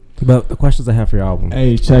But the questions I have for your album.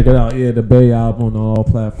 Hey, check it out. Yeah, the Bay album on all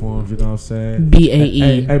platforms. You know what I'm saying?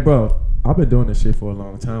 BAE. Hey, bro. I've been doing this shit for a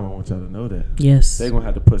long time. I want y'all to know that. Yes. They gonna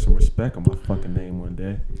have to put some respect on my fucking name one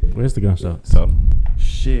day. Where's the gunshot? So.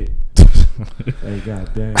 Shit. Hey,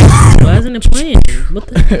 goddamn. Why isn't it playing? What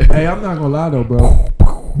the? Hey, I'm not gonna lie though, bro.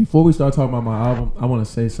 Before we start talking about my album, I want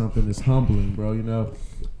to say something that's humbling, bro. You know,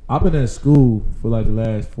 I've been at school for like the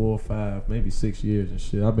last 4 or 5, maybe 6 years and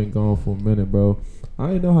shit. I've been gone for a minute, bro.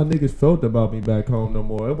 I ain't know how niggas felt about me back home no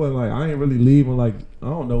more. It wasn't like I ain't really leaving. Like I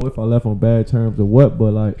don't know if I left on bad terms or what,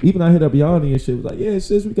 but like even I hit up Yanni and shit was like, yeah,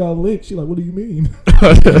 sis, we got linked. She like, what do you mean? No,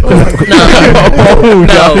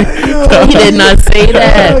 he did not say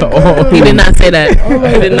that. He did not say that.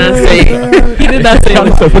 He did not say. He did not say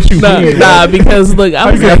that. What you mean? Nah, because look, I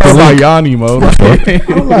was like Yanni mode.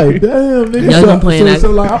 I'm like, damn, nigga. Y'all gonna play so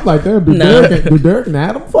like, I'm like, damn, do Derek and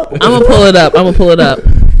Adam fuck? I'm gonna pull it up.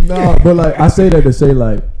 No, but like I say that to say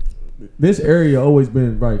like this area always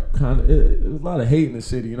been like kind of there's a lot of hate in the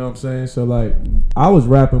city, you know what I'm saying? So like I was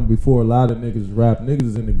rapping before a lot of niggas was rapping. Niggas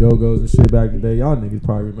was in the Go-Go's and shit back in the day. Y'all niggas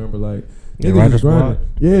probably remember like niggas was grinding.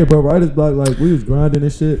 Yeah, bro, Writer's Block, like we was grinding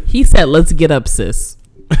and shit. He said, "Let's get up, sis."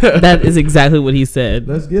 That is exactly what he said.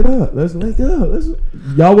 Let's get up. Let's link up.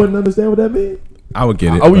 Y'all wouldn't understand what that means? I would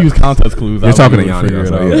get it. I would use context clues. You're talking to Yanni.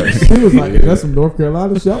 So yeah. He was like, that's some North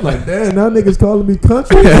Carolina shit. I'm like, damn, now niggas calling me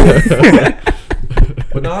country.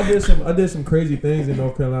 But no, I did some crazy things in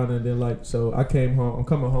North Carolina, and then like, so I came home. I'm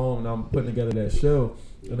coming home, and I'm putting together that show,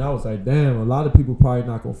 and I was like, damn, a lot of people probably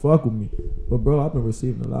not gonna fuck with me, but bro, I've been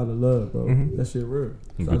receiving a lot of love, bro. That shit real.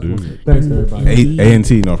 So thanks to everybody.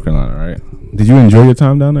 A&T, North Carolina, right? Did you enjoy your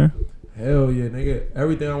time down there? Hell yeah, nigga.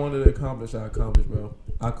 Everything I wanted to accomplish, I accomplished, bro.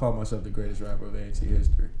 I call myself the greatest rapper of A&T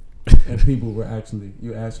history. And people were actually,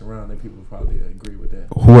 you ask around, and people probably agree with that.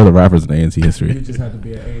 Who are the rappers in A&T history? You just have to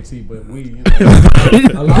be at A&T, but we, you know,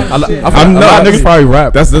 a lot of shit. I'm not niggas probably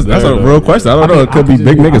rap. That's a real question. I don't know. It could be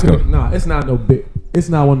big niggas coming. Nah, it's not no big. It's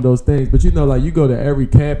not one of those things. But you know, like you go to every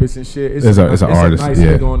campus and shit. It's an artist. Nice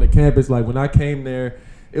to go on the campus. Like when I came there,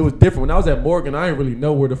 it was different. When I was at Morgan, I didn't really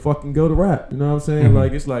know where to fucking go to rap. You know what I'm saying? Mm-hmm.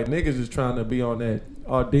 Like it's like niggas is trying to be on that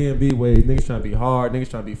DMV wave. Niggas trying to be hard.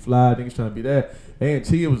 Niggas trying to be fly. Niggas trying to be that.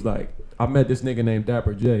 A&T, it was like I met this nigga named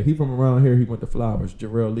Dapper J. He from around here. He went to Flowers.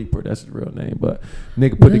 Jarrell Leaper. That's his real name. But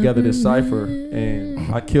nigga put together this cipher,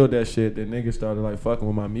 and I killed that shit. Then niggas started like fucking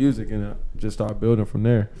with my music, and I just started building from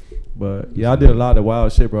there. But yeah, I did a lot of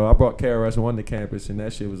wild shit, bro. I brought KRS-One to campus, and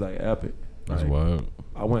that shit was like epic. That's like, wild.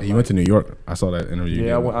 I went. You went to New York. I saw that interview.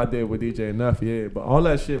 Yeah, I did with DJ Enough. Yeah, but all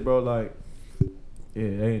that shit, bro. Like, yeah,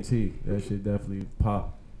 A&T. That shit definitely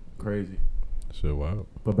pop crazy. Shit, wow.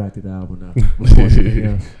 But back to the album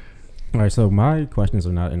now. All right, so my questions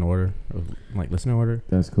are not in order, like listening order.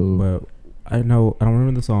 That's cool. But I don't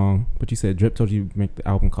remember the song, but you said Drip told you to make the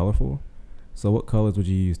album colorful. So what colors would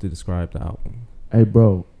you use to describe the album? Hey,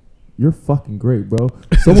 bro, you're fucking great, bro.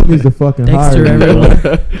 Someone needs to fucking Dexter, hire you, everyone.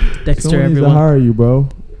 bro. Dexter, Someone needs to everyone. hire you, bro.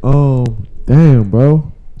 Damn,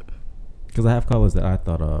 bro. Because I have colors that I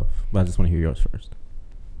thought of, but I just want to hear yours first.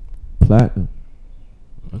 Platinum.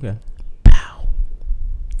 Okay. Pow.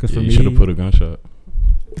 Because for You me, should have put a gunshot.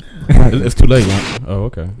 It's too late. Man. Oh,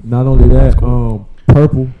 okay. Not only that,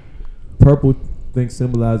 purple. Purple things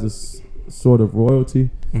symbolizes sort of royalty.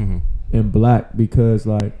 Mm-hmm. And black because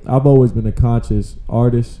like I've always been a conscious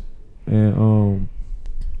artist, and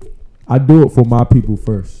I do it for my people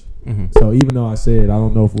first. Mm-hmm. So even though I said I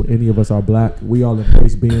don't know if any of us are black, we all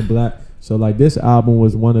embrace being black. So like this album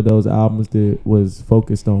was one of those albums that was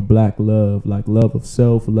focused on black love, like love of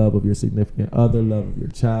self, love of your significant other, love of your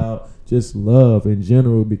child, just love in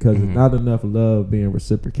general, because Mm-hmm. there's not enough love being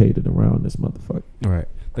reciprocated around this motherfucker. All right.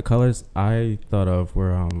 The colors I thought of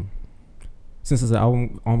were since it's an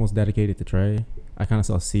album almost dedicated to Trey, I kind of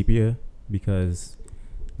saw sepia because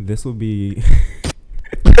this will be him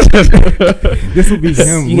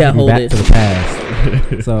You gotta looking hold back it. to the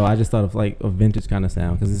past. So I just thought of like a vintage kind of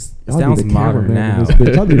sound because it sounds modern now.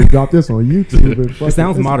 I need to drop this on YouTube. And It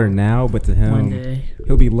sounds modern now, but to One him, day.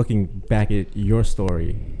 he'll be looking back at your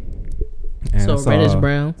story. And So I saw- reddish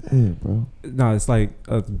brown. Damn, bro. No, it's like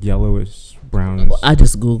a yellowish brownish. I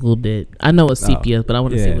just Googled it. I know it's sepia, but I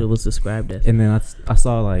want to see yeah. what it was described as. And then I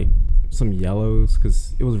saw like some yellows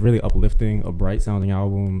because it was really uplifting, a bright sounding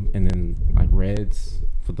album, and then like reds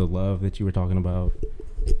for the love that you were talking about.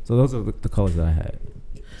 So those are the colors that I had.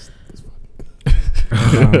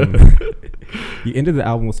 And, you ended the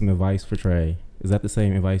album with some advice for Trey. Is that the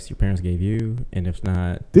same advice your parents gave you? And if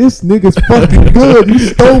not, This nigga's fucking good. You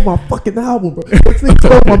stole my fucking album, bro. This nigga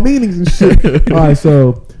stole my meanings and shit. All right,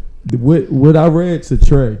 so what I read to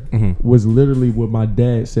Trey Mhm. was literally what my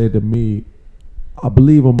dad said to me I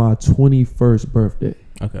believe on my 21st birthday.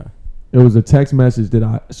 Okay. It was a text message that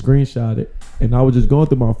I screenshotted, and I was just going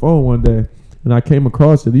through my phone one day, and I came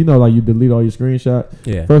across it. You know, like you delete all your screenshots.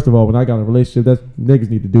 Yeah. First of all, when I got in a relationship, that's niggas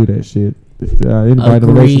need to do that shit. Anybody in a Agreed.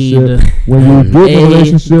 relationship, when you get in a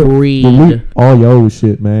relationship, Agreed. delete all your old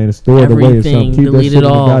shit, man, and store it away or Everything. something. Keep that Delete shit it in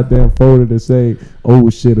a all. goddamn folder to say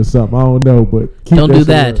old shit or something. I don't know, but keep Don't do shit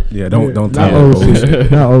that. away. Yeah, don't Not tell old old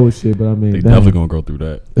shit. Not old shit, but I mean, They damn. definitely gonna go through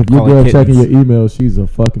that. If your Call it girl checking your kittens. email, she's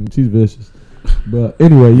vicious. But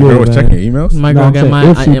anyway, Your yeah, girl was man. checking your emails. My No, girl I'm got saying my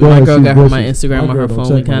if she my does, girl she's got her my vicious. Instagram My on her girl don't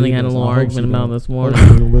phone. We check my kind of had a emails. little I hope she argument about don't. this I morning.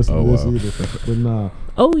 hope she don't listen Oh, to this wow. either. But nah,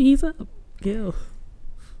 Oh, he's up. Gil.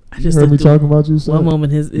 I you just heard me looked talking about you, son? one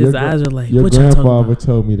moment. His Your eyes are like, Your what y'all talking grandfather about?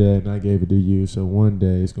 told me that, and I gave it to you. So one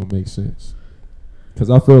day it's gonna make sense. Cause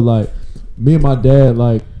I feel like me and my dad,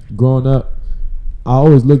 like growing up, I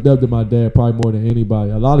always looked up to my dad probably more than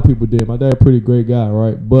anybody. A lot of people did. My dad, a pretty great guy,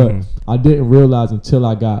 right? But Mhm. I didn't realize until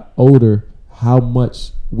I got older how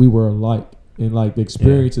much we were alike, and like the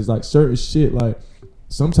experiences, like certain shit. Like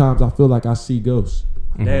sometimes I feel like I see ghosts.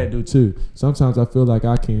 My dad do too. Sometimes I feel like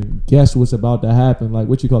I can guess what's about to happen, like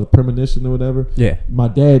what you call a premonition or whatever. Yeah. My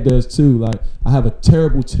dad does too. Like I have a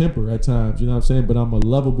terrible temper at times, you know what I'm saying? But I'm a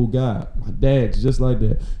lovable guy. My dad's just like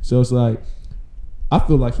that. So it's like I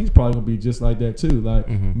feel like he's probably gonna be just like that too. Like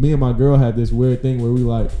me and my girl had this weird thing where we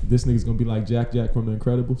like this nigga's gonna be like Jack from The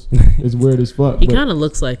Incredibles. It's weird as fuck. He but kind of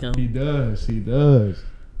looks like him, he does. He does.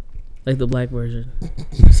 like the black version.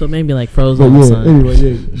 So maybe like But Frozen. or yeah, something. anyway,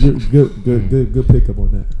 yeah, good pickup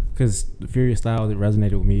on that. Because the Furious style, it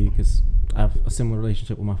resonated with me because I have a similar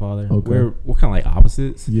relationship with my father. Okay. We're kind of like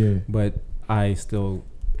opposites. Yeah, But I still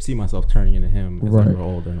see myself turning into him as Right. I grow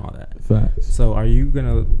older and all that. facts. So when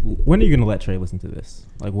are you gonna let Trey listen to this?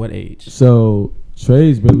 Like what age? So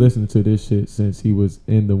Trey's been listening to this shit since he was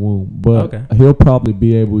in the womb, but Okay. he'll probably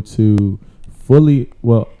be able to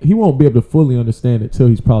he won't be able to fully understand it till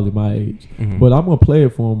he's probably my age. Mhm. But I'm gonna play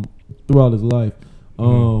it for him throughout his life.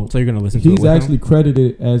 So you're gonna listen to it He's with actually him?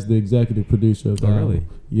 credited as the executive producer of the Oh, album. really?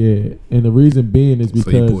 Yeah, and the reason being is So you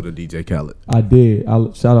because pulled a DJ Khaled. I did.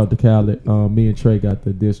 Shout out to Khaled. Me and Trey got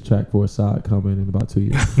the diss track for a side coming in about 2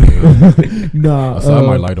 years. Nah, So I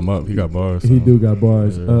might light him up. He got bars. he so. do got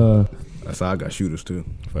bars. Yeah. That's how I got shooters too.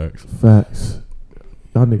 Facts. Facts.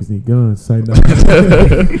 Y'all niggas need guns. Say no.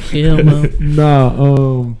 Chill, man.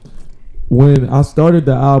 Nah. When I started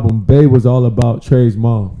the album, Bay was all about Trey's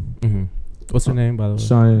mom, Mhm. What's her name, by the way?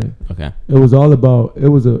 Cheyenne. Okay. It was all about.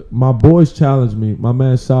 My boys challenged me. My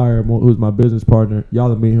man Sire, who's my business partner, y'all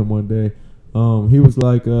will meet him one day. He was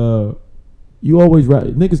like, "You always rap.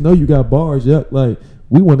 Niggas know you got bars. Yeah, like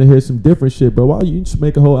we want to hear some different shit, bro. Why you just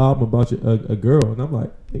make a whole album about a girl?" And I'm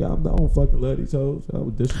like, "Nigga, I don't fucking love these hoes. I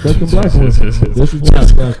was disrespecting black women.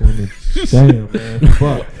 Disrespecting black women. Damn, man.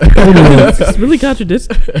 Fuck. Anyway, It's really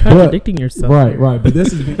contradicting yourself. Right. But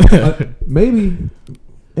this is maybe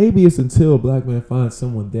it's until a black man finds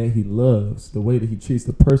someone that he loves, the way that he treats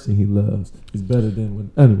the person he loves is better than when.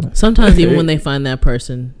 Anyway, Sometimes even when they find that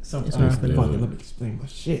person, sometimes hard for them. fucking let me explain my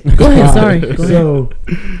shit. Go ahead. Sorry. Go ahead. So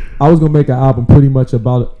I was gonna make an album pretty much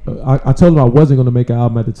about. I told him I wasn't gonna make an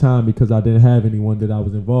album at the time because I didn't have anyone that I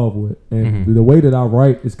was involved with, and Mhm. the way that I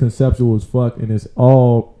write is conceptual as fuck, and it's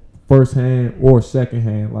all first hand or second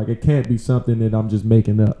hand. Like it can't be something that I'm just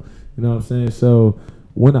making up. You know what I'm saying? So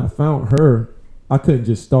when I found her, I couldn't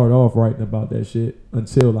just start off writing about that shit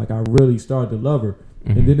until like I really started to love her.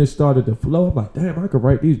 And then it started to flow. I'm like, damn, I could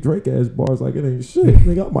write these Drake ass bars like it ain't shit.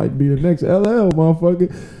 Nigga, I might be the next LL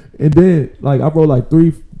motherfucker. And then like I wrote like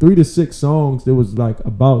three to six songs that was like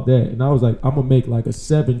about that. And I was like, I'm gonna make like a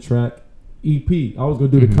 7-track EP. I was gonna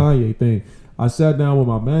do the Kanye thing. I sat down with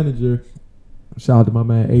my manager. Shout out to my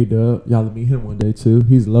man A-Dub. Y'all will meet him one day too.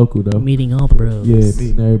 He's local though. Meeting all bros. Yeah,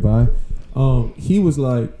 meeting everybody. He was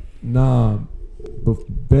like, nah,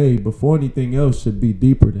 babe, before anything else should be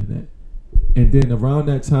deeper than that. And then around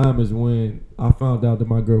that time is when I found out that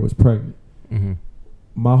my girl was pregnant. Mm-hmm.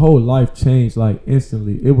 My whole life changed like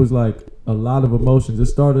instantly. It was like a lot of emotions. It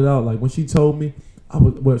started out like when she told me,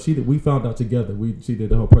 we found out together. She did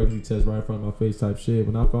the whole pregnancy test right in front of my face type shit.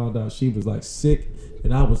 When I found out she was like sick,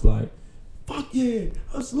 and I was like, fuck yeah,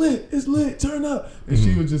 it's lit, turn up. And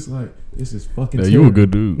she was just like, this is fucking Yeah, terrible. you a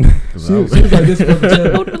good dude. She was like, this is fucking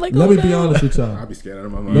terrible. Like, Let oh, me be no. honest with y'all. I'll be scared out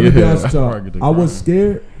of my Let mind. me be Yeah. honest with y'all. Target the I was ground.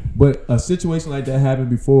 scared, but a situation like that happened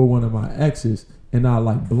before one of my exes, and I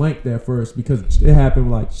like blanked at first because it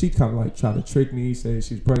happened like she kind of like tried to trick me, say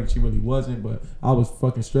she's pregnant, she really wasn't, but I was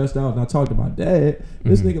fucking stressed out, and I talked to my dad.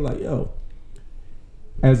 This nigga like, yo,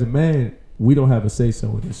 as a man, we don't have a say so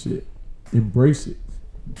in this shit. Embrace it.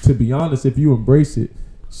 To be honest, if you embrace it,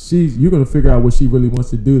 you're gonna figure out what she really wants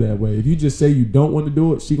to do that way. If you just say you don't want to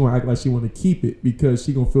do it, she gonna act like she want to keep it because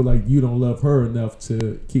she gonna feel like you don't love her enough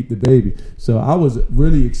to keep the baby. So I was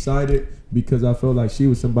really excited because I felt like she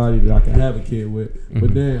was somebody that I could have a kid with.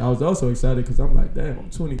 But then I was also excited because I'm like, damn, I'm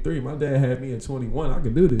 23. My dad had me at 21. I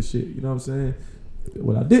can do this shit. You know what I'm saying?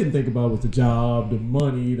 What I didn't think about was the job, the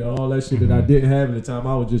money, all that shit that I didn't have at the time.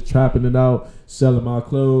 I was just trapping it out, selling my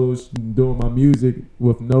clothes, doing my music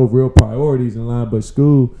with no real priorities in line but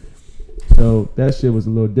school. So that shit was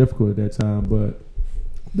a little difficult at that time, but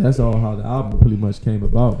that's all how the album pretty much came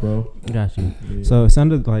about, bro. Got you. Yeah. So it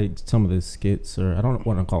sounded like some of the skits, or I don't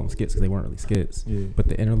want to call them skits because they weren't really skits, Yeah. but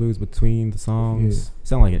the interludes between the songs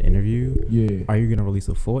sound like an interview. Yeah. Are you going to release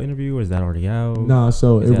a full interview, or is that already out? Nah,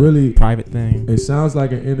 so Is it that a really private thing? It sounds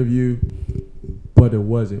like an interview, but it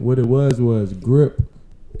wasn't. What it was Grip,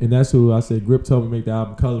 and that's who I said Grip told me to make the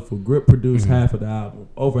album colorful. Grip produced half of the album,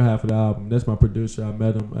 over half of the album. That's my producer. I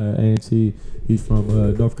met him at A&T. He's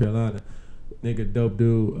from North Carolina. Nigga, dope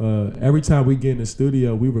dude. Every time we get in the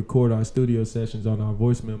studio, we record our studio sessions on our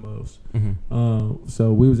voice memos.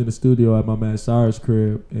 So we was in the studio at my man Cyrus'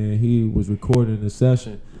 crib, and he was recording the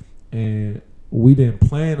session, and we didn't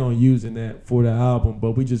plan on using that for the album,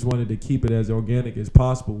 but we just wanted to keep it as organic as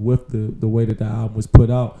possible with the way that the album was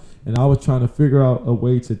put out. And I was trying to figure out a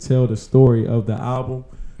way to tell the story of the album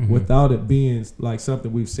without it being like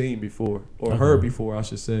something we've seen before or heard before, I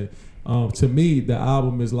should say. To me, the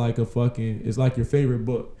album is like it's like your favorite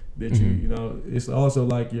book that you know. It's also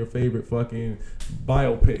like your favorite fucking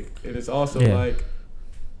biopic, and it's also like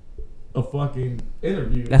a fucking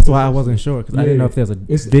interview. That's why I wasn't sure because I didn't know if there's a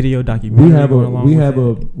video documentary. We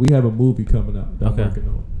have a movie coming out that I'm working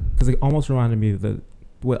on. Because it almost reminded me of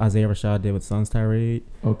what Isaiah Rashad did with Sun's Tirade.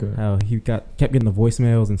 Okay. How he kept getting the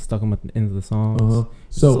voicemails and stuck them at the end of the songs.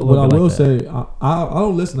 So what I will say, I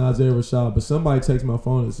don't listen to Isaiah Rashad, but somebody texted my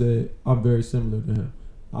phone and said I'm very similar to him.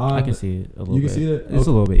 I can see it a little bit. You can see that? Just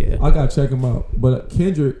a little bit, yeah. I gotta check him out. But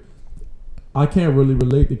Kendrick, I can't really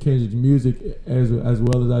relate to Kendrick's music as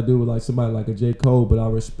well as I do with like somebody like a J. Cole, but I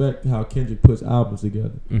respect how Kendrick puts albums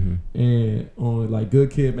together. And on like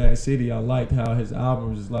Good Kid, Mad City, I liked how his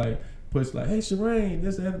album was like puts like, hey Shireen,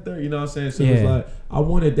 this and the third, you know what I'm saying? So it's like I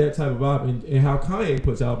wanted that type of album, and how Kanye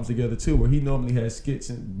puts albums together too, where he normally has skits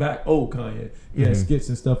and old Kanye, he has skits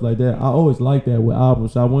and stuff like that. I always liked that with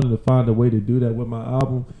albums, so I wanted to find a way to do that with my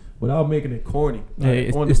album without making it corny.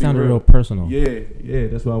 Like, it sounded real personal. Yeah,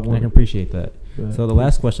 that's what I wanted. I can appreciate that. Right. So the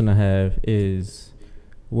last question I have is,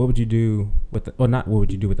 what would you do not what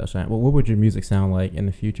would you do without Cheyenne? What would your music sound like in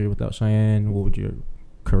the future without Cheyenne? What would your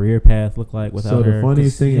career path look like without her? So the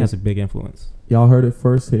funniest thing has a big influence. Y'all heard it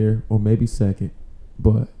first here, or maybe second,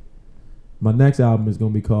 but my next album is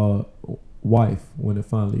gonna be called Wife When It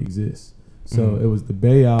Finally Exists. So it was the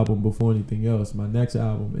Bay album before anything else. My next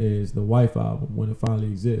album is the Wife album When It Finally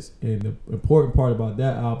Exists, and the important part about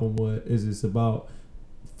that album is it's about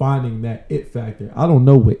finding that it factor. I don't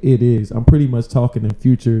know what it is. I'm pretty much talking in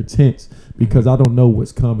future tense because I don't know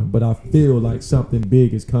what's coming, but I feel like something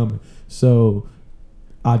big is coming. So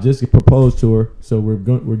I just proposed to her, so we're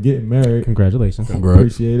getting married. Congratulations.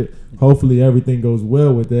 Appreciate it. Hopefully everything goes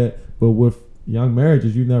well with that. But with young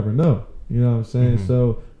marriages, you never know. You know what I'm saying?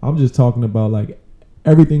 So I'm just talking about like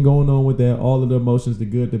everything going on with that, all of the emotions, the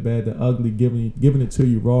good, the bad, the ugly, giving it to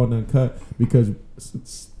you raw and uncut, because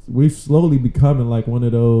we've slowly becoming like one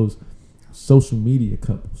of those social media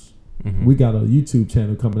couples. We got a YouTube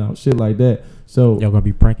channel coming out, shit like that. So y'all gonna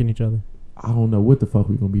be pranking each other? I don't know what the fuck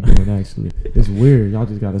we're gonna be doing actually. It's weird. Y'all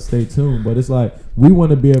just gotta stay tuned. But it's like we want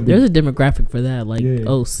to be able to. There's a demographic for that, like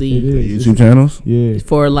OC. It is. YouTube channels? Yeah.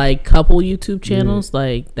 For like couple YouTube channels,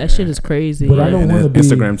 like that shit is crazy. But I don't want to be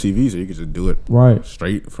Instagram TV, so you can just do it right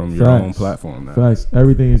straight from your own platform now. Facts.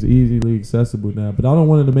 Everything is easily accessible now. But I don't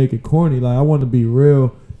want it to make it corny. Like I want to be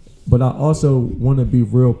real, but I also want to be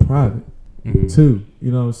real private too.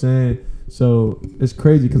 You know what I'm saying? So it's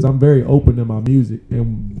crazy because I'm very open in my music,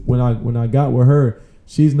 and when I got with her,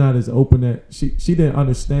 she's not as open that she didn't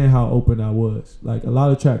understand how open I was. Like a lot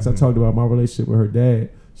of tracks I talked about my relationship with her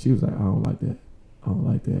dad, she was like, I don't like that.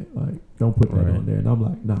 Like don't put that on there. And I'm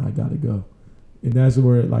like, nah, I gotta go. And that's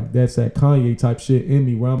where like that's that Kanye type shit in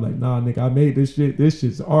me where I'm like, nah, nigga, I made this shit. This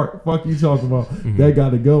shit's art. Fuck you talking about? That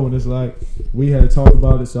gotta go. And it's like we had to talk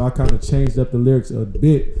about it, so I kind of changed up the lyrics a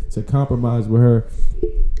bit to compromise with her.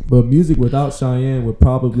 But music without Cheyenne would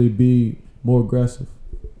probably be more aggressive.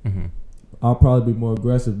 I'll probably be more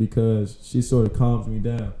aggressive because she sort of calms me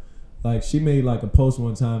down. Like she made like a post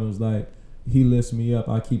one time. It was like, he lifts me up,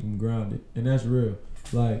 I keep him grounded, and that's real.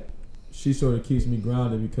 Like she sort of keeps me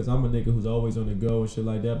grounded because I'm a nigga who's always on the go and shit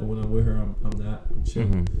like that. But when I'm with her, I'm not. I'm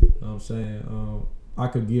chilling. You know what I'm saying? I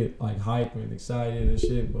could get like hype and excited and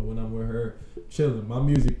shit, but when I'm with her, chilling. My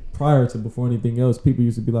music prior to before anything else, people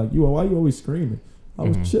used to be like, why you always screaming? I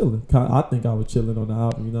was chilling. I think I was chilling on the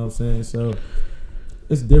album, you know what I'm saying? So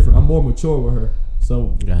it's different. I'm more mature with her.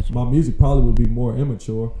 So my music probably would be more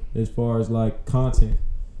immature as far as like content.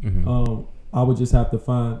 I would just have to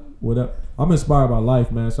find whatever. I'm inspired by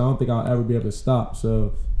life, man, so I don't think I'll ever be able to stop.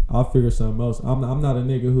 So I'll figure something else. I'm not a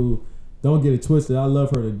nigga who, don't get it twisted, I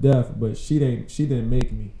love her to death, but she didn't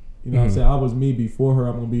make me. You know what I'm saying? I was me before her,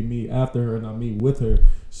 I'm gonna be me after her, and I'm me with her.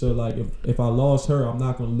 So like if I lost her, I'm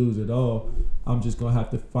not gonna lose it all. I'm just gonna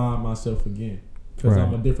have to find myself again. Because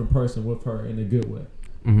I'm a different person with her in a good way.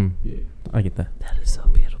 Yeah. I get that. That is so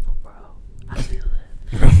beautiful, bro. I feel it.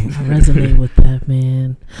 I resonate with that,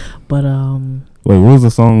 man. But Wait, what was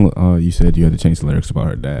the song you said you had to change the lyrics about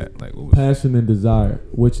her dad? Like, what was Passion and Desire,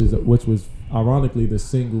 which was ironically the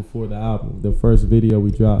single for the album, the first video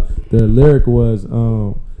we dropped. The lyric was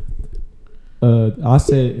I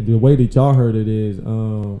said the way that y'all heard it is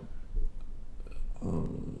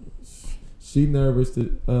she nervous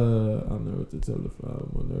to I'm nervous to tell her father,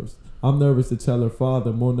 more nervous. I'm nervous to tell her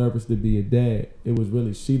father, more nervous to be a dad. It was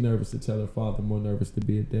really she nervous to tell her father, more nervous to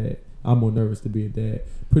be a dad. I'm more nervous to be a dad.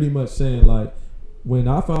 Pretty much saying like, when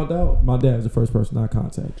I found out, my dad was the first person I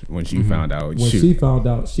contacted. when she found out? When she found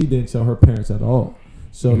out, she didn't tell her parents at all.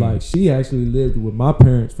 So like she actually lived with my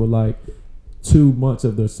parents for like 2 months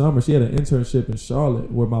of their summer. She had an internship in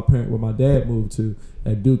Charlotte where my dad moved to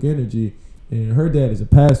at Duke Energy, and her dad is a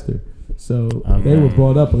pastor. So they were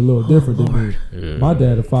brought up a little different than me. Yeah. My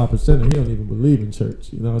dad a 5%er. He don't even believe in church.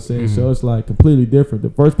 You know what I'm saying? So it's like completely different.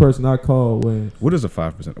 The first person I called when what is a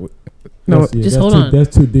 5%? No, just hold on.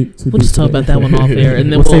 That's too deep. We'll just talk about that one off air,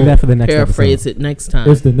 and then we'll save that for the next paraphrase episode. it next time.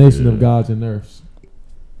 It's the nation of gods and earths.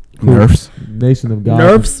 Nerfs? Nation of gods.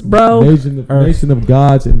 Nerfs, bro. Nation of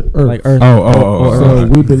gods and earth. Like earth. So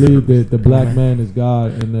we believe that the black man is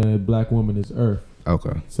God and the black woman is earth.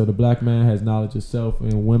 Okay. So the black man has knowledge of self,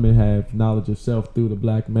 and women have knowledge of self through the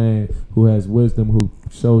black man, who has wisdom, who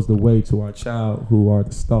shows the way to our child, who are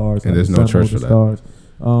the stars. And there's no church for that. Stars.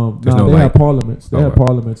 They have parliaments. They have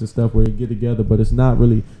parliaments and stuff where they get together, but it's not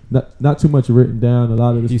really not too much written down. A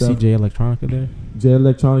lot of the Do you stuff. see Jay Electronica there? Jay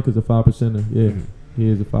Electronica is a 5%er. Yeah, he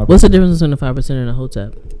is a 5%. What's the difference between a 5% and a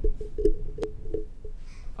hotep?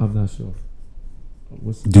 I'm not sure.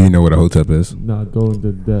 Do you know what a hotep is? No, go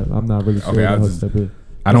into depth. I'm not really sure Okay, what a hotep is.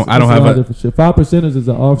 I don't have a different shit. 5%ers is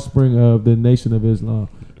an offspring of the Nation of Islam.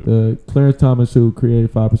 The Clarence Thomas, who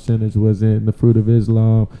created 5%ers, was in the Fruit of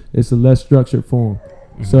Islam. It's a less structured form.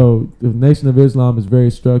 So the Nation of Islam is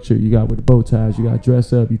very structured. You got with the bow ties, you got to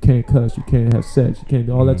dress up, you can't cuss, you can't have sex, you can't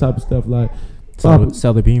do all that type of stuff. Like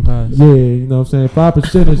sell the bean pies. Yeah, you know what I'm saying.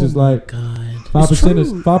 5%ers is like God.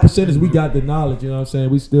 5%ers. We got the knowledge. You know what I'm saying.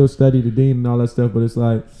 We still study the deen and all that stuff, but it's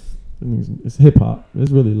like. I mean, it's hip hop. It's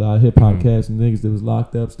really a lot of hip hop cats and niggas that was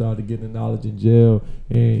locked up started getting the knowledge in jail,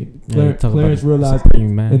 and Clarence realized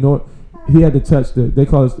he had to touch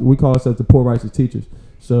we call ourselves the poor righteous teachers.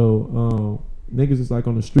 So niggas is like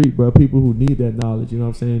on the street, bro. People who need that knowledge. You know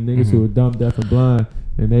what I'm saying? Niggas who are dumb, deaf, and blind,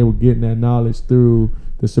 and they were getting that knowledge through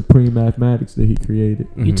the supreme mathematics that he created.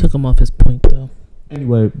 You took him off his point though.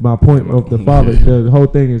 Anyway, my point of the father, the whole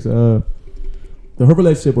thing is her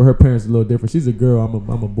relationship with her parents is a little different. She's a girl. I'm a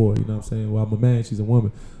boy. You know what I'm saying? Well, I'm a man. She's a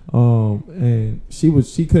woman. And she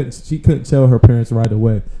couldn't tell her parents right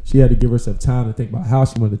away. She had to give herself time to think about how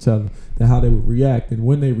she wanted to tell them, and how they would react. And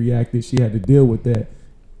when they reacted, she had to deal with that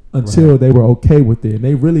until they were okay with it. And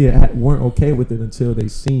they really weren't okay with it until they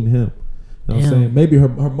seen him. You know what I'm saying? Maybe her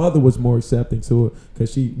mother was more accepting to it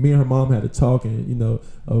because me and her mom had a talk, and you know,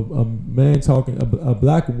 a man talking, a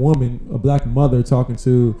black woman, a black mother talking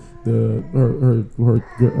to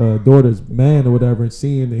her daughter's man or whatever, and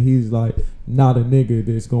seeing that he's like not a nigga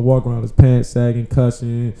that's gonna walk around his pants sagging,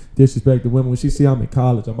 cussing, disrespecting women. When she see I'm in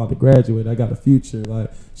college, I'm about to graduate, I got a future,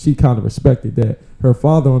 like she kind of respected that. Her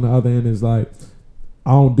father on the other end is like,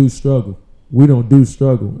 I don't do struggle. We don't do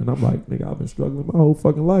struggle. And I'm like, nigga, I've been struggling my whole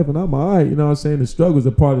fucking life and I'm all right. You know what I'm saying? The struggle's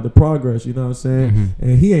a part of the progress, you know what I'm saying?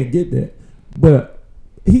 And he ain't get that. But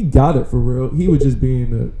he got it for real. He was just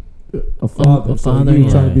being a father. He was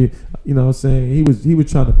trying to be, you know what I'm saying? He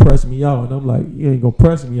was trying to press me out. And I'm like, you ain't gonna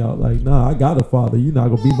press me out. Like, nah, I got a father. You're not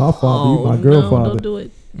gonna be my father. You my girl father. Don't do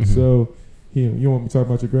it. So, you want me to talk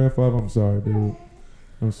about your grandfather? I'm sorry, dude.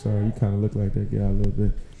 I'm sorry. You kind of look like that guy a little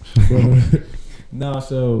bit. But,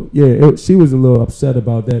 she was a little upset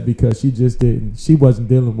about that because she wasn't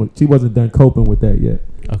done coping with that yet.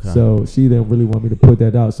 Okay. So she didn't really want me to put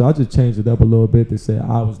that out. So I just changed it up a little bit to say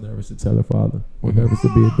I was nervous to tell her father or nervous to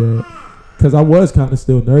be a dad. because I was kind of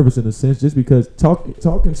still nervous in a sense, just because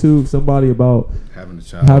talking to somebody about Having a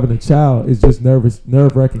child. having a child is just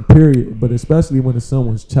nerve wracking. Period. But especially when it's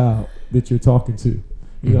someone's child that you're talking to,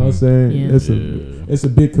 you know what I'm saying? Yeah. It's a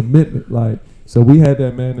big commitment. Like, so we had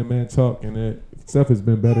that man to man talk, and that stuff has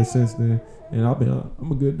been better since then. And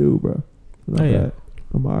I'm a good dude, bro. Not yeah. bad.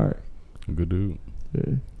 I'm alright. Good dude. Yeah.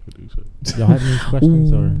 Good dude. Y'all have any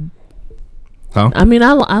questions or? I mean,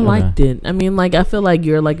 I liked it. I mean, like, I feel like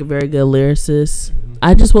you're like a very good lyricist.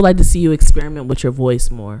 I just would like to see you experiment with your voice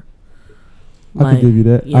more. I can give you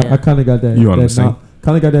that. yeah. I kind of got that. You want to sing?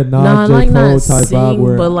 Kind of got that Nah, Nas like J. Cole not type sing, vibe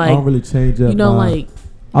where but like, I don't really change up. You know, my, like,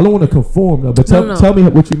 I don't want to conform though. But No. tell me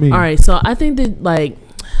what you mean. all right. So I think that like,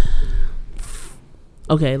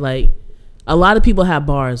 okay, like a lot of people have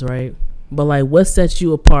bars, right? But like, what sets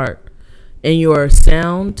you apart in your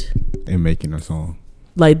sound? And making a song.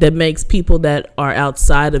 Like that makes people that are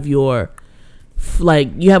outside of your, like,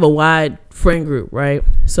 you have a wide friend group, right?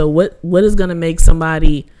 So what is gonna make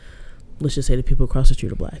somebody, let's just say the people across the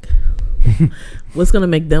street are black, what's gonna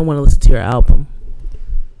make them want to listen to your album?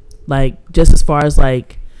 Like, just as far as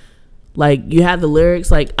like you have the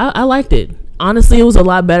lyrics, like I liked it. Honestly, it was a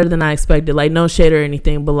lot better than I expected. Like, no shade or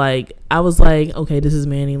anything, but like I was like, okay, this is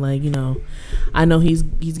Manny. Like, you know, I know he's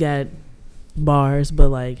got bars, but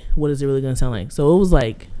like, what is it really gonna sound like? So it was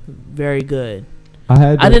like very good.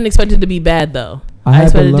 I didn't expect it to be bad though. I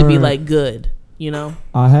expected it to be like good, you know.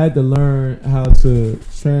 I had to learn how to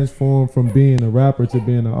transform from being a rapper to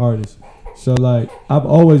being an artist. So like, I've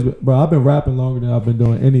been rapping longer than I've been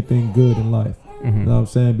doing anything good in life. You know what I'm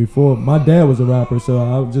saying? Before, my dad was a rapper, so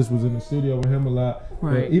I just was in the studio with him a lot.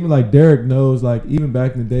 Right. But even like Derek knows, like even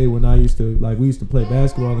back in the day when we used to play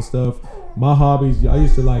basketball and stuff. My hobbies, I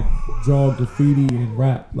used to like draw graffiti and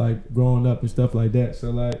rap, like growing up and stuff like that. So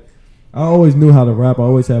like, I always knew how to rap. I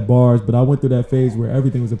always had bars, but I went through that phase where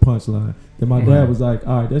everything was a punchline. Then my dad was like,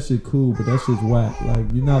 all right, that shit cool, but that shit's whack.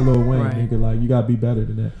 Like, you're not Lil Wayne, Right. nigga. Like, you gotta be better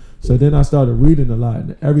than that. So then I started reading a lot,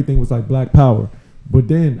 and everything was like Black Power. But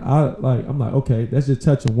then I'm like, okay, that's just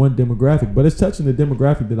touching one demographic, but it's touching the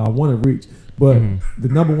demographic that I want to reach. But the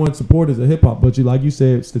number one supporters of hip hop, but like you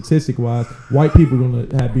said, statistic wise, white people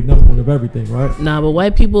gonna be number one of everything, right? Nah, but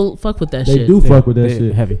white people fuck with that They shit. do fuck with that They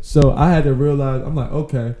shit. heavy. So I had to realize, I'm like,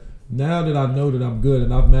 okay, now that I know that I'm good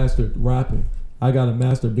and I've mastered rapping, I gotta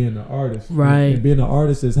master being an artist. Right. And being an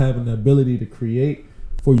artist is having the ability to create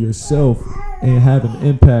for yourself and have an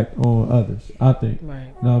impact on others, I think. Right. You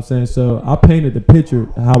know what I'm saying? So I painted the picture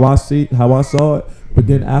how I saw it, but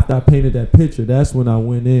then after I painted that picture, that's when I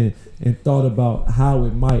went in and thought about how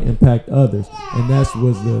it might impact others. And that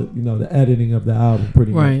was the editing of the album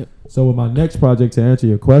pretty much. Right. So with my next project, to answer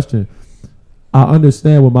your question, I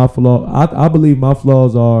understand what my flaw. I believe my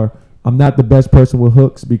flaws are, I'm not the best person with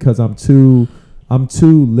hooks because I'm too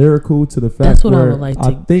lyrical to the fact That's what I where would like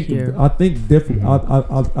to hear. I think different.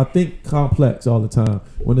 I think complex all the time.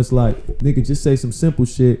 When it's like, nigga, just say some simple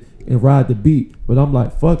shit and ride the beat. But I'm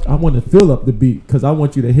like, fuck, I want to fill up the beat because I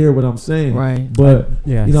want you to hear what I'm saying. Right. But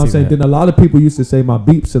Yeah, you know what I'm see saying? that. Then a lot of people used to say my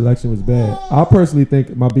beat selection was bad. I personally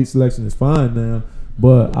think my beat selection is fine now,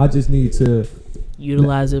 but I just need to.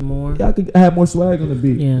 Utilize it more. I could have more swag on the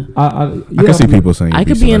beat. Yeah. I can see people saying I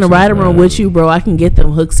beat could be in the selection is writing room bad. with you, bro. I can get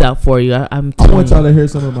them hooks out for you. I'm I telling want y'all you. to hear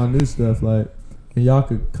some of my new stuff, like, and y'all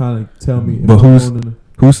could kind of tell me. if But I'm who's- on the-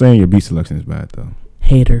 Who's saying your beat selection is bad though?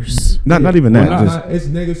 Haters. Not even that. Well, just, it's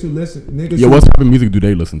niggas who listen. Niggas Yeah, who what type of music do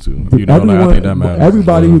they listen to? You know, like, I think that matters.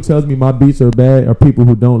 Everybody who tells me my beats are bad are people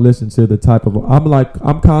who don't listen to the type of.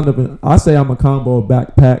 I say I'm a combo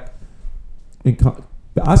backpack,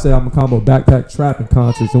 I'm a combo backpack trap and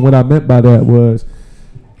conscious, and what I meant by that was,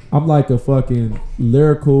 I'm like a fucking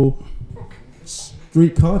lyrical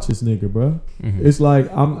street conscious nigga, bro. It's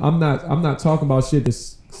like I'm not talking about shit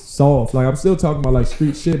that's soft. Like, I'm still talking about like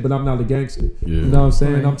street shit, but I'm not a gangster. Yeah. You know what I'm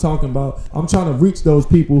saying? Right. I'm trying to reach those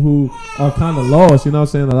people who are kind of lost. You know what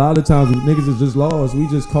I'm saying? A lot of times niggas is just lost. We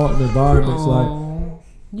just caught in environments like. Oh,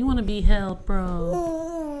 you want to be held,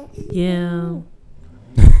 bro? Yeah.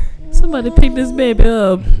 Somebody pick this baby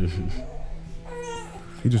up.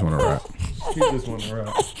 you just want to rap. You just want to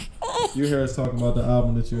rap. You hear us talking about the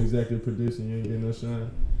album that you executive producing. You ain't getting no shine.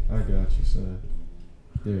 I got you, son.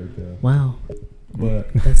 There we go. Wow.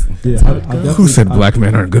 But That's yeah, how I it goes. definitely- Who said black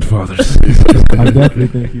men aren't good fathers? I definitely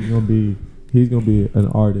think he's gonna be an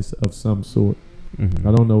artist of some sort.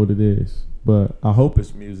 I don't know what it is, but I hope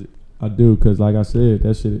it's music. I do, cause like I said,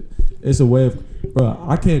 that shit, it's a way of, bro.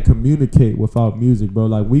 I can't communicate without music, bro.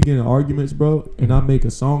 Like, we get in arguments, bro, and I make a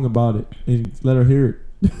song about it and let her hear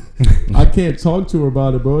it. I can't talk to her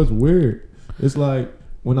about it, bro. It's weird. It's like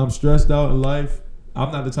when I'm stressed out in life,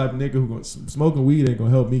 I'm not the type of nigga who gonna smoking weed ain't gonna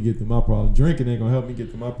help me get through my problem. Drinking ain't gonna help me get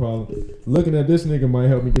through my problem. Looking at this nigga might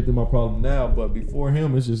help me get through my problem now, but before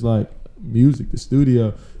him, it's just like music, the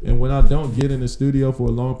studio. And when I don't get in the studio for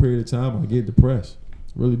a long period of time, I get depressed.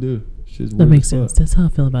 Really do. Shit's That weird makes as fuck. sense. That's how I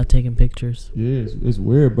feel about taking pictures. Yeah, it's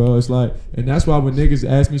weird, bro. It's like, and that's why when niggas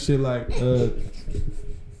ask me shit like,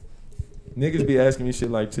 niggas be asking me shit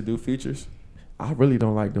like to do features. I really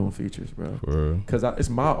don't like doing features, bro. Cause it's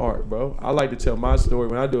my art, bro. I like to tell my story.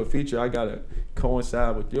 When I do a feature, I gotta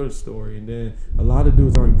coincide with your story, and then a lot of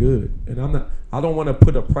dudes aren't good, and I don't want to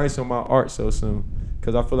put a price on my art so soon,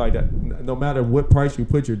 cause I feel like that no matter what price you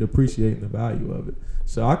put, you're depreciating the value of it.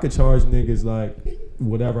 So I could charge niggas like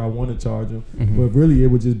whatever I want to charge them, but really it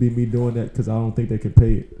would just be me doing that because I don't think they can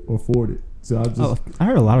pay it or afford it. So I just I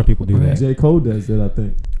heard a lot of people do that. J. Cole does that, I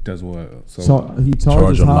think. Does what? So he charges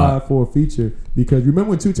Charge a high lot. for a feature because remember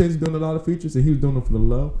when 2 Chainz was doing a lot of features and he was doing them for the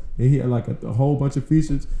low and he had like a whole bunch of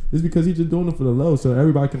features. It's because he's just doing them for the low so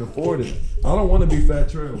everybody can afford it. I don't want to be Fat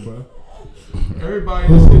Trail, bro. Everybody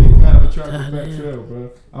in the city can have a track with Fat Trail,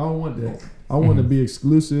 bro. I don't want that. I want to be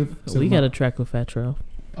exclusive. We got a track with Fat Trail.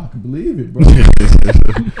 I can believe it, bro.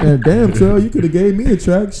 And damn, Trail, you could have gave me a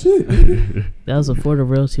track. Shit. That was before the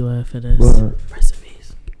royalty went for this. But,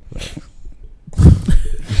 Recipes.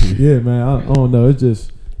 yeah, man. I don't know. It's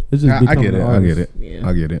just. I get it. I get it. Yeah.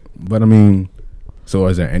 I get it. But I mean, so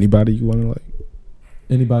is there anybody you want to like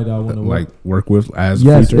Anybody that I want to work with as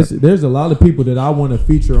yes, feature? there's a lot of people that I want to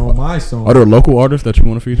feature on my song. Are there local artists that you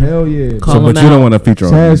want to feature? Hell yeah. Call So, but them you don't out. want to feature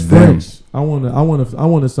on Chaz them. French. I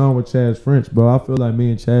want a song with Chaz French, bro. I feel like me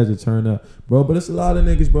and Chaz would turn up, bro. But it's a lot of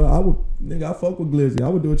niggas, bro. I fuck with Glizzy. I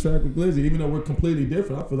would do a track with Glizzy, even though we're completely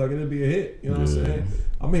different. I feel like it'd be a hit. You know what I'm saying?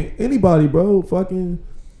 I mean, anybody, bro.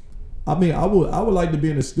 I would like to be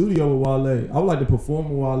in the studio with Wale. I would like to perform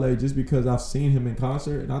with Wale just because I've seen him in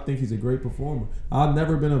concert and I think he's a great performer. I've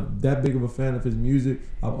never been that big of a fan of his music.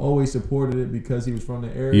 I've always supported it because he was from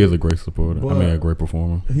the area. He is a great supporter. But a great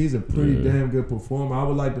performer. He's a pretty damn good performer. I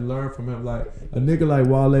would like to learn from him. Like a nigga like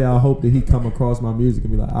Wale, I hope that he come across my music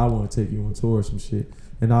and be like, I want to take you on tour or some shit.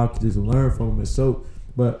 And I'll just learn from him. And so,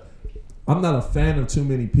 but I'm not a fan of too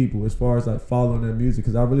many people as far as like following their music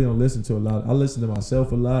because I really don't listen to a lot. I listen to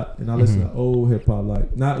myself a lot and I listen to old hip hop,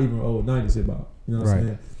 like not even old 90s hip hop. You know what I'm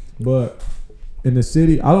saying? But in the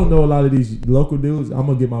city, I don't know a lot of these local dudes. I'm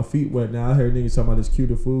gonna get my feet wet now. I heard niggas talking about this Q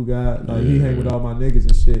the Food guy. Like he hang with all my niggas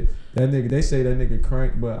and shit. That nigga, they say that nigga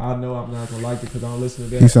crank, but I know I'm not gonna like it because I don't listen to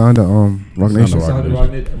that. He signed to Rock Nation.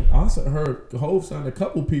 I also heard Hov signed a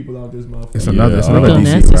couple people out this motherfucker. It's another Rico DC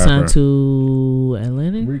Nasty rapper. signed to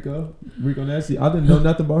Atlantic. Rico Nasty. I didn't know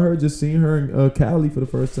nothing about her. Just seen her in Cali for the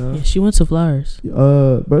first time. Yeah, she went to Flowers.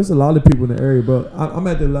 But there's a lot of people in the area, bro. I'm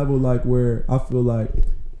at the level like where I feel like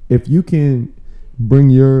if you can bring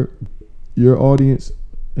your audience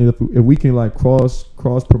and if we can like cross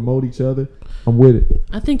promote each other, I'm with it.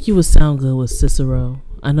 I think you would sound good with Cicero.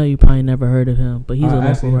 I know you probably never heard of him, but he's a I local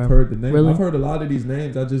actually have rapper. heard the name. Really? I've heard a lot of these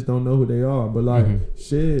names. I just don't know who they are. But like,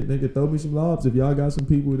 shit, nigga, throw me some lobs if y'all got some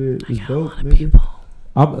people that is dope, nigga.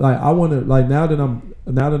 I'm like, I want to like now that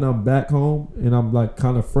I'm back home and I'm like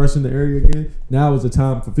kind of fresh in the area again. Now is the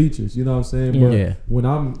time for features. You know what I'm saying? But when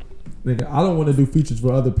I'm nigga, I don't want to do features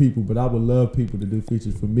for other people, but I would love people to do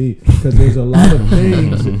features for me because there's a lot of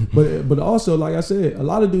things. But also, like I said, a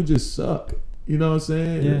lot of dudes just suck. You know what I'm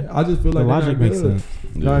saying? Yeah. I just feel like The logic makes sense.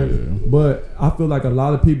 Like, but I feel like a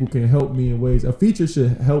lot of people can help me in ways. A feature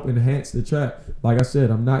should help enhance the track. Like I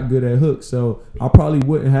said, I'm not good at hooks, so I probably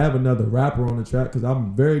wouldn't have another rapper on the track because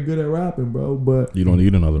I'm very good at rapping, bro. But You don't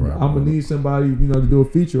need another rapper. I'm gonna need somebody, to do a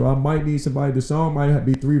feature. I might need somebody. The song might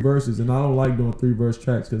be 3 verses, and I don't like doing 3 verse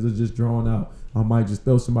tracks because it's just drawn out. I might just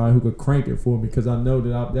throw somebody who could crank it for me because I know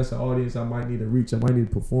that that's an audience I might need to reach. I might need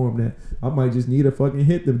to perform that. I might just need a fucking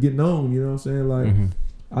hit to get known. You know what I'm saying? Like,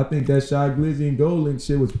 I think that Shy Glizzy and Gold Link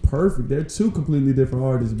shit was perfect. They're 2 completely different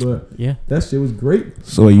artists, but that shit was great.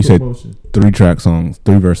 So you said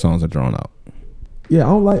 3 verse songs are drawn out. Yeah,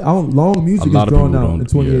 I don't long music is drawn out in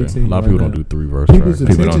 2018. A lot of people don't do 3 verse People's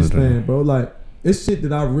tracks. attention span, bro. Like, it's shit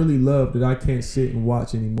that I really love that I can't sit and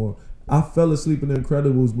watch anymore. I fell asleep in the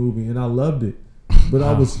Incredibles movie and I loved it, but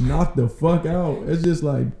I was knocked the fuck out. It's just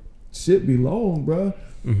like shit be long, bro.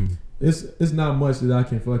 It's not much that I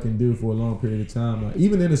can fucking do for a long period of time. Like,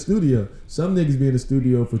 even in the studio, some niggas be in the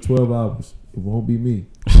studio for 12 hours. It won't be me.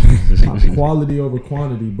 Quality over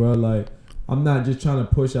quantity, bro. Like, I'm not just trying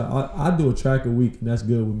to push out. I do a track a week and that's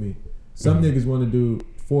good with me. Some niggas want to do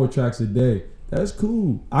 4 tracks a day. That's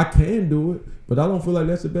cool. I can do it, but I don't feel like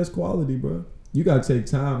that's the best quality, bro. you gotta take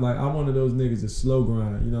time. Like I'm one of those niggas that's slow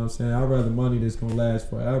grind. You know what I'm saying? I'd rather money that's gonna last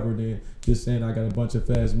forever than just saying I got a bunch of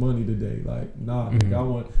fast money today. Like nah,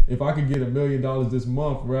 nigga, if I could get $1 million this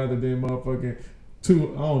month rather than motherfucking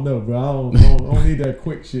two. I don't know, bro. I don't need that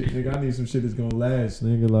quick shit, nigga. I need some shit that's gonna last,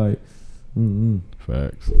 nigga. Like,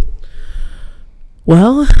 Facts.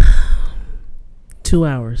 Well, 2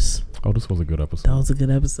 hours. Oh, this was a good episode. That was a good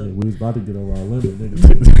yeah, episode. we was about to get over our limit,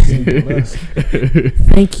 nigga.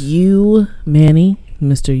 Thank you, Manny,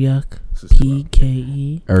 Mr. Yuck,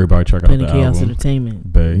 PKE, Everybody check out Planet the Chaos album.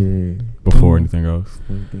 Entertainment. Bay. Yeah. Before anything else.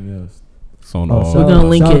 Anything else? It's on Oh, all. We're gonna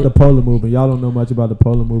link shout out it. the polar movement. Y'all don't know much about the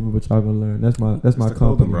polar movement, but y'all gonna learn. That's my the company.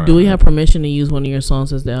 clothing brand. Do we have permission to use one of your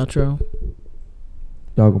songs as the outro?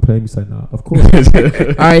 Y'all gonna pay me? Say nah. Of course. All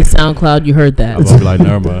right, SoundCloud, you heard I that. was gonna be like,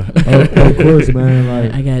 never mind. Of course, man.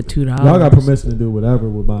 Like I got $2. y'all got permission to do whatever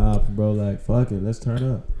with my album, bro. Like fuck it, let's turn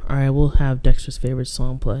up. All right, we'll have Dexter's favorite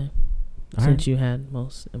song play All since right. you had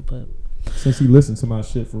most input. Since he listened to my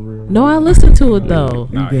shit for real. No, I listened to it though.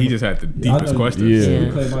 Nah, he just had the deepest questions. Yeah. You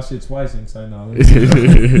Yeah. play my shit twice and say nah.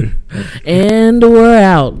 And we're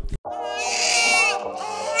out.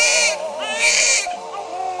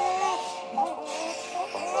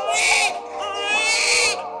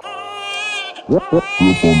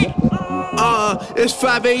 It's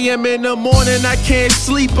 5 a.m. in the morning, I can't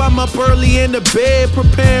sleep. I'm up early in the bed,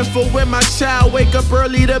 preparing for when my child wake up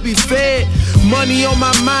early to be fed. Money on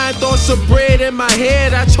my mind, thoughts of bread in my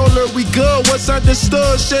head. I told her we good, what's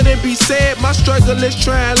understood shouldn't be said. My struggle is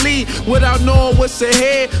trying to lead without knowing what's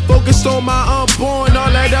ahead. Focused on my unborn,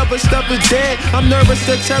 all that other stuff is dead. I'm nervous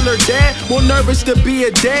to tell her dad, more nervous to be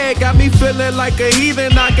a dad. Got me feeling like a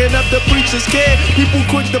heathen, knocking up the preacher's kid. People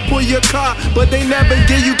quick to pull your car, but they never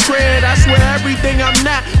give you credit. I swear everything I'm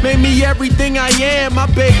not made me everything I am. My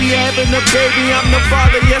baby having a baby, I'm the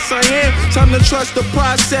father, yes I am. Time to trust the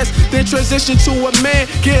process, then transition to a man.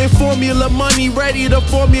 Getting formula money, ready to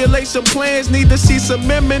formulate some plans. Need to see some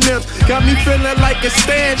M&Ms. Got me feeling like a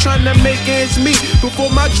stand, trying to make ends meet before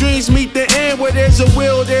my dreams meet the end. Where there's a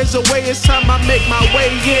will, there's a way. It's time I make my way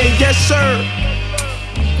in. Yes sir.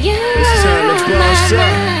 You It's time to on boss my up.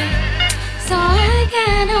 mind, so I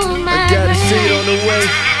got on my I got a seat brain. on the way.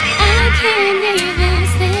 I can't even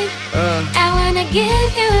sleep. I wanna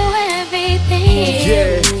give you everything.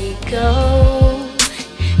 Yeah. Here we go,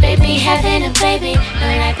 baby, having a baby.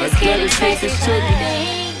 My life is getting crazy, this so to you.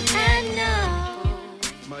 I know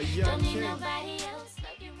My young don't need kid. nobody else.